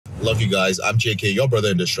Love you guys. I'm JK, your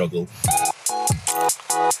brother in the struggle.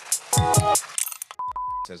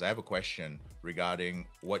 Says, I have a question regarding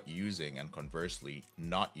what using and conversely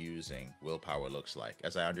not using willpower looks like.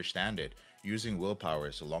 As I understand it, using willpower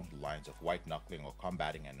is along the lines of white knuckling or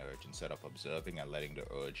combating an urge instead of observing and letting the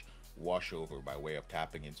urge wash over by way of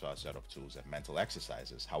tapping into our set of tools and mental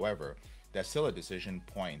exercises. However, there's still a decision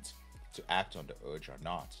point to act on the urge or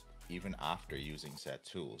not, even after using said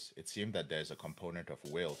tools. It seemed that there's a component of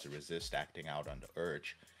will to resist acting out on the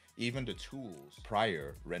urge. Even the tools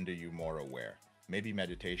prior render you more aware. Maybe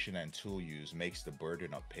meditation and tool use makes the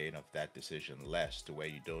burden of pain of that decision less, to where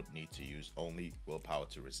you don't need to use only willpower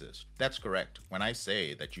to resist. That's correct. When I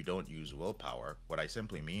say that you don't use willpower, what I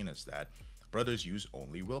simply mean is that brothers use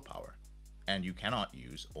only willpower. And you cannot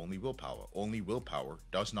use only willpower. Only willpower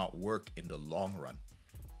does not work in the long run.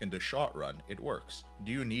 In the short run, it works.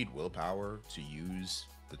 Do you need willpower to use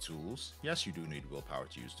the tools? Yes, you do need willpower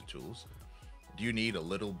to use the tools. Do you need a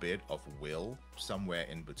little bit of will somewhere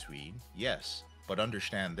in between? Yes. But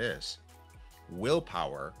understand this,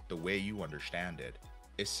 willpower, the way you understand it,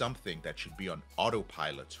 is something that should be on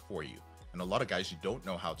autopilot for you. And a lot of guys, you don't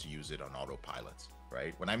know how to use it on autopilot,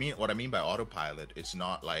 right? What I mean by autopilot, it's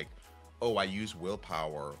not like, oh, I use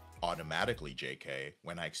willpower automatically, JK,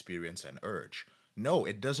 when I experience an urge. No,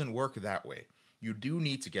 it doesn't work that way. You do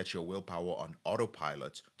need to get your willpower on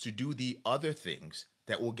autopilot to do the other things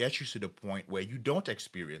that will get you to the point where you don't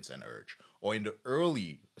experience an urge. Or in the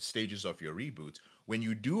early stages of your reboot, when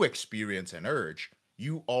you do experience an urge,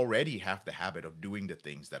 you already have the habit of doing the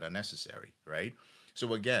things that are necessary, right?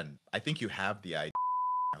 So again, I think you have the idea.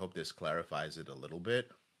 I hope this clarifies it a little bit.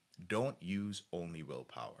 Don't use only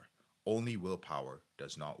willpower. Only willpower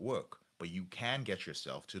does not work, but you can get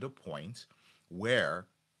yourself to the point where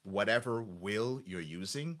whatever will you're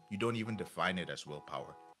using, you don't even define it as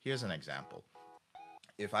willpower. Here's an example.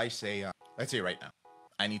 If I say, let's say right now,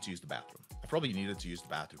 I need to use the bathroom. I probably needed to use the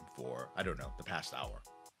bathroom for, I don't know, the past hour,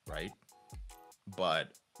 right? But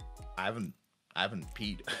I haven't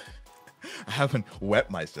peed. I haven't wet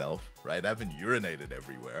myself, right? I haven't urinated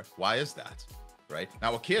everywhere. Why is that, right?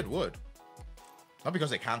 Now a kid would. Not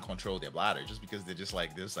because they can't control their bladder, just because they're just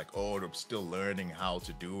like this, like, oh, I'm still learning how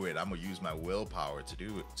to do it. I'm gonna use my willpower to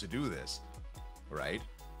do this, right?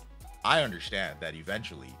 I understand that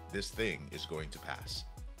eventually this thing is going to pass.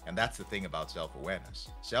 And that's the thing about self-awareness.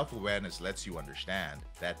 Self-awareness lets you understand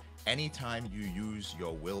that anytime you use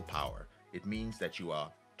your willpower, it means that you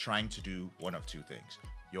are trying to do one of two things.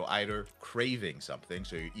 You're either craving something,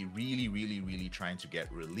 so you're really, really, really trying to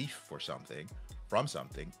get relief for something, from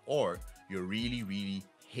something, or you're really, really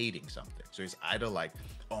hating something. So it's either like,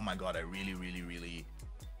 oh my God, I really, really, really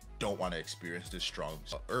don't want to experience this strong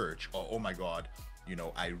urge, or oh my God, you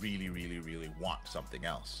know, I really, really, really want something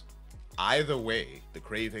else. Either way, the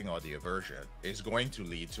craving or the aversion is going to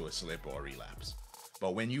lead to a slip or a relapse.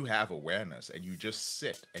 But when you have awareness and you just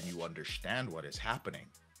sit and you understand what is happening,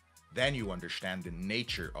 then you understand the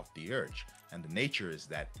nature of the urge. And the nature is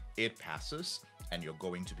that it passes and you're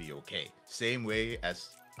going to be okay. Same way as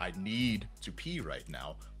I need to pee right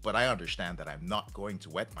now, but I understand that I'm not going to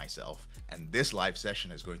wet myself, and this live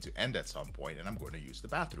session is going to end at some point and I'm going to use the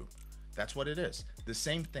bathroom. That's what it is. The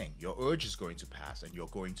same thing. Your urge is going to pass and you're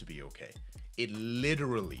going to be okay. It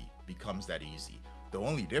literally becomes that easy. The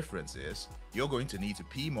only difference is you're going to need to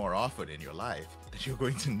pee more often in your life than you're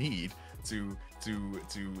going to need to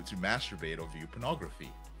masturbate or view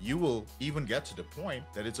pornography. You will even get to the point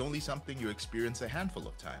that it's only something you experience a handful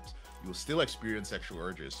of times. You'll still experience sexual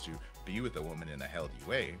urges to be with a woman in a healthy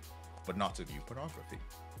way, but not to view pornography,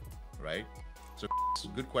 right? So it's a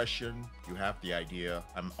good question. You have the idea.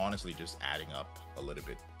 I'm honestly just adding up a little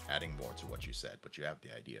bit, adding more to what you said, but you have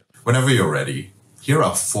the idea. Whenever you're ready, here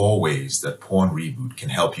are 4 ways that Porn Reboot can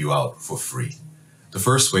help you out for free. The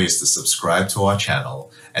first way is to subscribe to our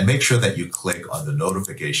channel and make sure that you click on the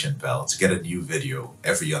notification bell to get a new video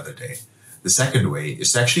every other day. The second way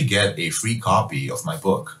is to actually get a free copy of my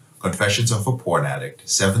book, Confessions of a Porn Addict,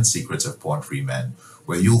 7 Secrets of Porn-Free Men,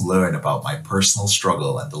 where you'll learn about my personal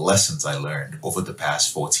struggle and the lessons I learned over the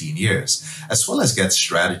past 14 years, as well as get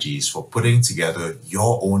strategies for putting together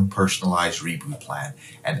your own personalized reboot plan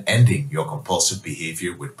and ending your compulsive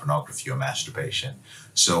behavior with pornography or masturbation.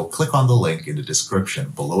 So click on the link in the description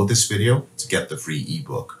below this video to get the free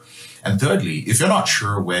ebook. And thirdly, if you're not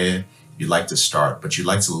sure where you'd like to start, but you'd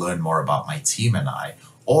like to learn more about my team and I,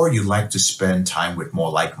 or you'd like to spend time with more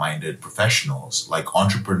like-minded professionals like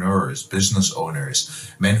entrepreneurs, business owners,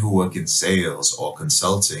 men who work in sales or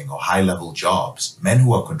consulting or high-level jobs, men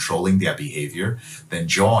who are controlling their behavior, then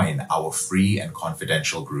join our free and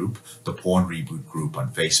confidential group, the Porn Reboot group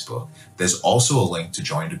on Facebook. There's also a link to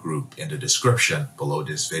join the group in the description below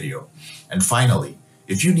this video. And finally,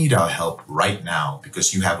 if you need our help right now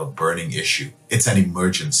because you have a burning issue, it's an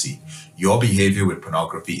emergency. Your behavior with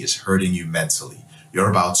pornography is hurting you mentally. You're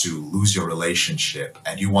about to lose your relationship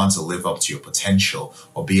and you want to live up to your potential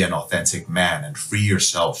or be an authentic man and free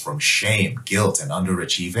yourself from shame, guilt, and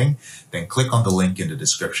underachieving, then click on the link in the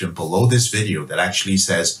description below this video that actually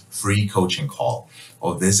says free coaching call,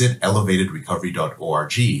 or visit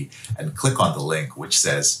elevatedrecovery.org and click on the link which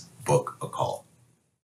says book a call.